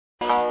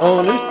Oh,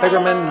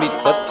 newspapermen meet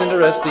such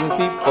interesting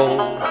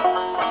people.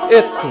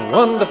 It's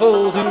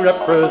wonderful to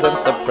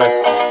represent the press.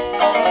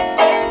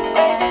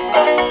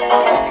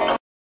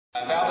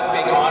 Val is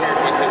being honored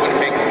with the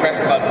Winnipeg Press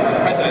Club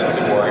President's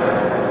Award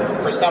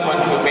for someone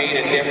who made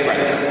a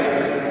difference.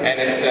 And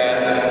it's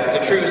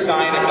a true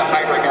sign of the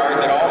high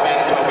regard that all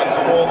Manitobans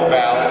hold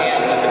Val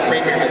in, that the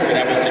Premier has been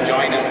able to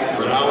join us.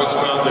 And I always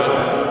found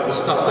that the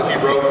stuff that he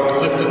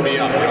wrote lifted me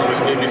up. He always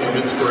gave me some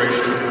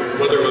inspiration,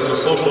 whether it was a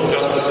social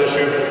justice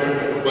issue,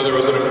 whether it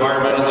was an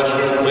environmental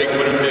issue, Lake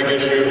Winnipeg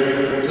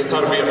issue, just how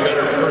to be a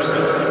better person.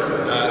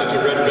 If you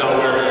read Val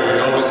Werier,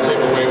 you always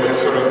came away with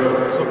sort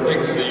of some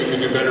things that you can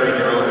do better in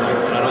your own life.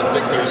 And I don't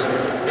think there's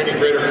any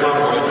greater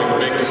compliment you can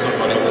make to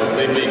somebody than if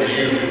they make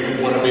you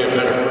want to be a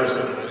better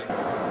person.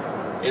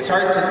 It's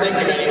hard to think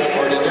of anyone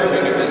more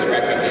deserving of this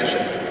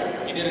recognition.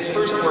 He did his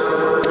first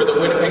work for the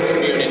Winnipeg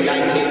Tribune in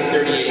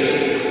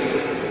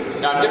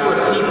 1938. Now I'm going to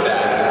repeat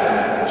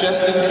that,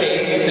 just in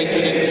case you think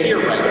you didn't hear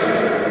right.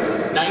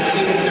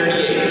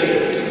 1938.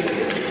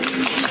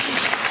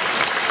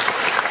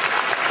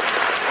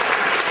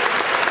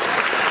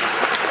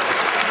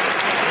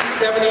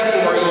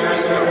 74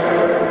 years ago.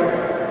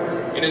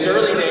 In his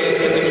early days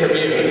with the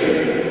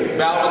Tribune,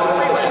 Val was a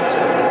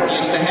freelancer. He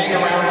used to hang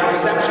around the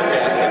reception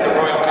desk at the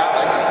Royal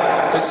Alex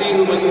to see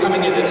who was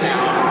coming into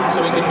town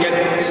so he could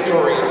get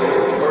stories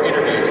or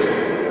interviews.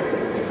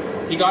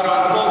 He got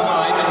on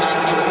full-time in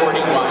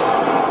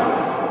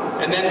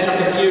 1941, and then took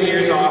a few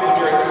years off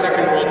during the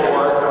Second World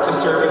War to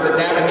serve as a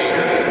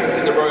navigator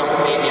in the Royal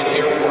Canadian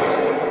Air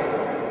Force.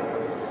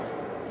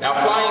 Now,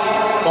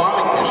 flying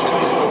bombing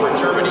missions over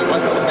Germany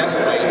wasn't the best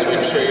way to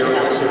ensure your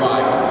own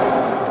survival.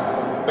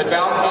 But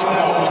Val came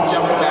home and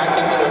jumped back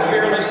into a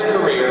fearless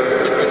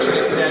career in which it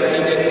is said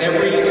he did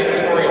every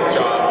editorial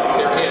job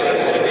there is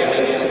at a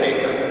daily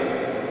newspaper.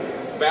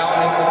 Val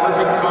has the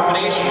perfect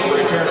combination for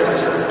a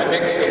journalist, a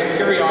mix of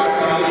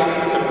curiosity,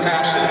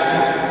 compassion,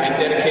 and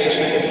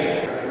dedication.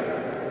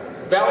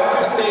 Val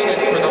crusaded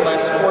for the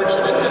less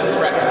fortunate and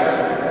threatened,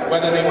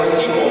 whether they were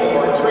people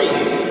or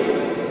trees.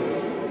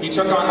 He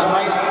took on the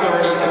highest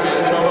authorities in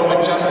Manitoba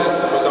when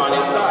justice was on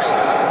his side.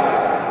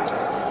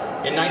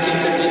 In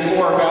 1954,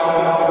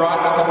 Val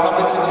brought to the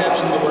public's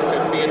attention the work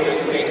of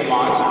Beatrice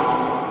Saint-Amant,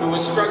 who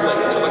was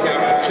struggling to look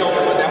after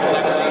children with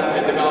epilepsy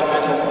and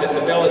developmental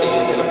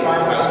disabilities in a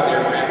farmhouse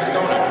near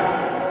Transcona.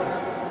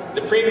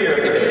 The Premier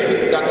of the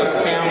day, Douglas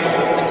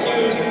Campbell,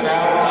 accused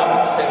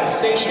Val of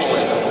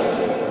sensationalism.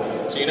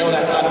 So you know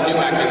that's not a new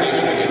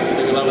accusation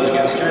to be leveled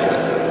against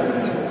journalists.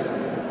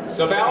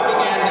 So Val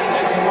began his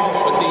next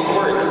column with these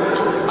words: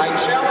 I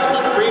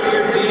challenge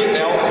Premier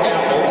D.L.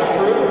 Campbell to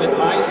prove that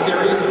my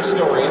series of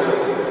stories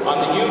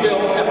on the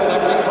Youville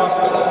Epileptic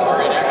Hospital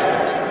are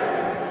inaccurate.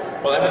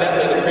 Well,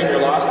 evidently the Premier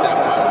lost that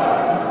one,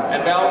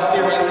 and Val's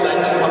series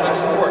led to public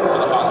support for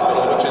the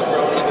hospital, which has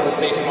grown into the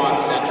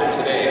Saint-Amant Centre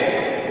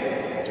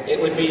today.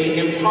 It would be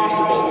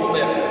impossible to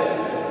list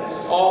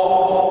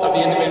all of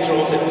the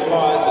individuals and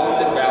causes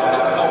that Val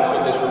has helped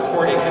with his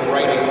reporting and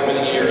writing over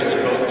the years in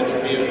both the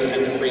Tribune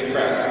and the Free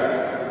Press.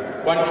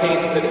 One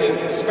case that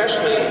is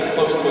especially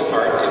close to his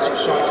heart is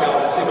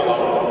Chantal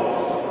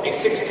Sigalo, a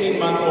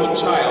 16-month-old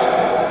child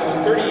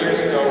who 30 years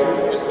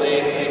ago was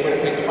laying in a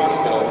Winnipeg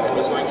hospital and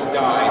was going to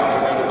die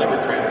without a liver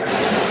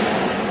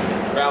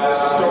transplant. Val's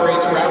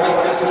stories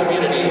rallied this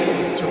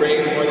community to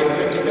raise more than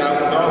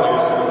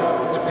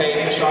 $50,000 to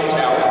pay for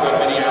Chantal to go to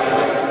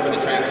Minneapolis for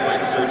the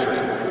transplant surgery.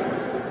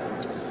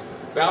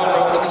 Val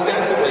wrote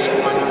extensively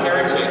on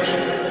heritage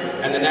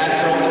and the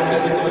natural and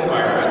physical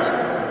environment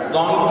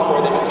long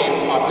before they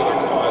became popular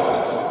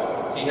causes.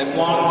 He has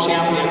long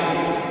championed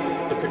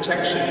the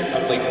protection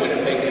of Lake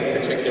Winnipeg in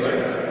particular,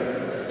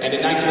 and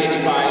in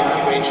 1985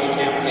 he waged a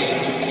campaign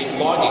to keep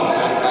logging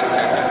out of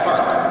Attakaki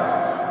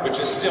Park, which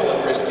is still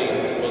a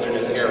pristine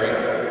wilderness area.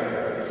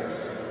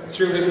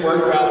 Through his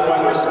work, Val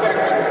won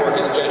respect for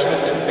his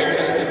judgment and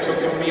fairness that took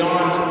him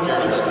beyond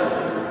journalism.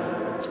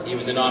 He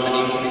was a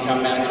nominee to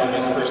become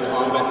Manitoba's first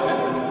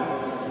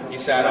ombudsman. He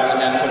sat on the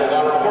Manitoba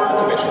Law Reform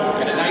Commission,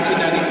 and in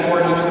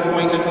 1994 he was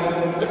appointed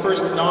the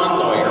first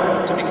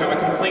non-lawyer to become a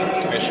complaints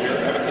commissioner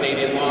of a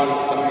Canadian Law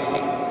Society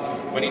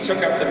when he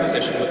took up the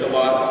position with the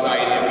Law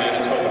Society of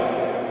Manitoba.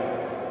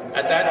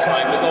 At that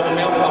time, the Globe and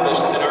Mail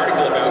published an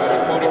article about him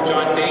and quoted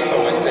John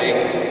Defoe as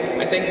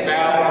saying, I think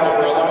Val,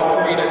 over a long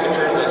period as a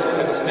journalist,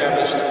 has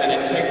established an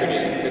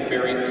integrity that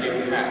very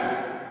few have.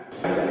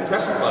 The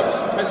Press Club's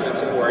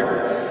President's Award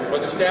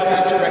was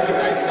established to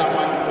recognize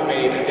someone who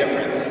made a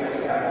difference.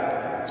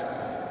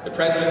 The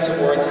President's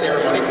Award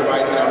ceremony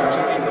provides an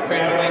opportunity for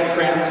family,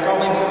 friends,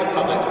 colleagues, and the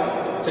public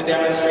to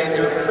demonstrate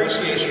their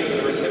appreciation for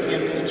the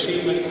recipient's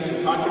achievements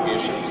and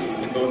contributions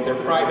in both their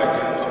private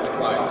and public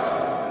lives.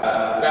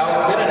 Val's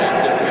been an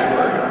active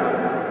member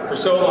for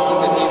so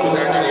long that he was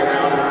actually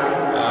around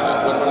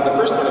when the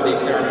first one of these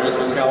ceremonies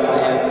was held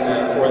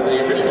for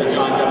the original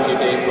John W.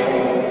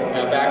 Defoe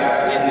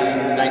back in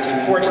the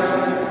 1940s.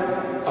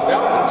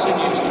 Val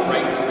continues to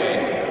write today,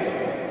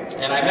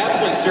 and I'm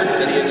absolutely certain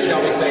that he is,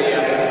 shall we say,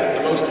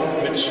 the most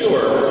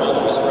mature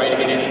columnist writing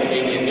in any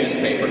Canadian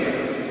newspaper.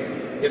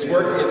 His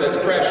work is as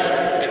fresh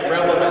and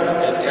relevant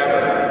as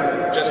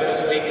ever. Just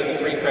this week in the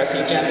Free Press, he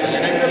gently,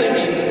 and I really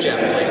mean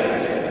gently,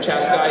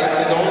 chastised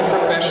his own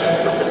profession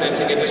for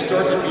presenting a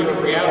distorted view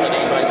of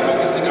reality by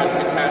focusing on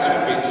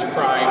catastrophes,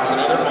 crimes, and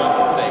other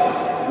awful things,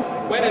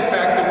 when in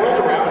fact the world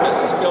around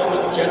us is filled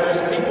with generous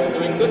people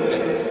doing good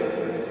things.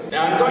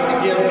 Now I'm going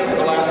to give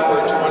the last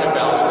word to one of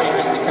Val's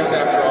readers because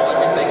after all,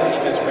 everything he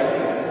has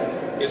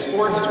written is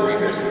for his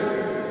readers.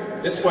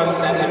 This one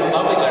sent him a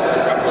lovely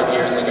letter a couple of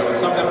years ago and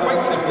summed up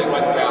quite simply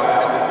what Val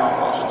has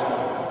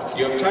accomplished.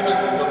 You have touched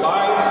the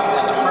lives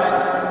and the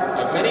hearts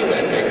of many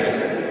Winnipeggers.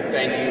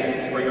 Thank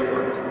you for your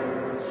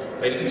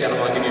work. Ladies and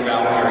gentlemen, I'll give you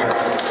Val Werier.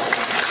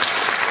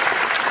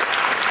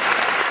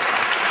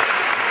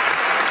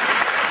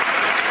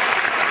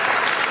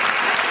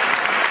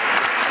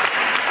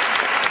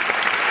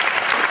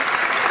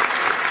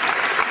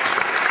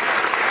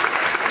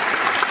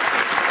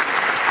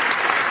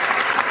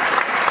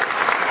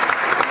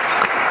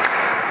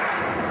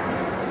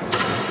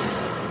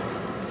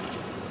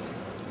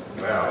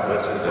 Well,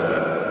 this is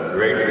a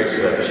great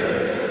reception,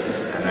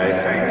 and I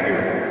thank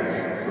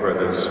you for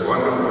this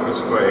wonderful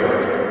display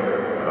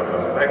of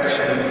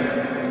affection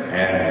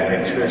and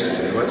interest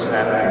in what's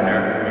happening in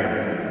our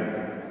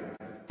community.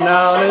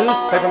 Now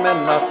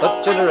newspapermen are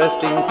such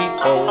interesting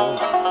people.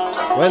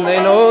 When they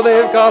know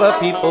they've got a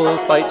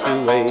people's fight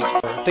to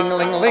wage.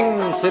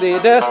 Ting-a-ling-a-ling, city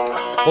desk,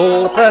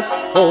 hold the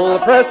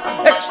press,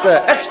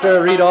 extra,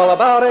 extra, read all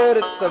about it.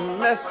 It's a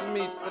mess,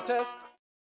 meets the test.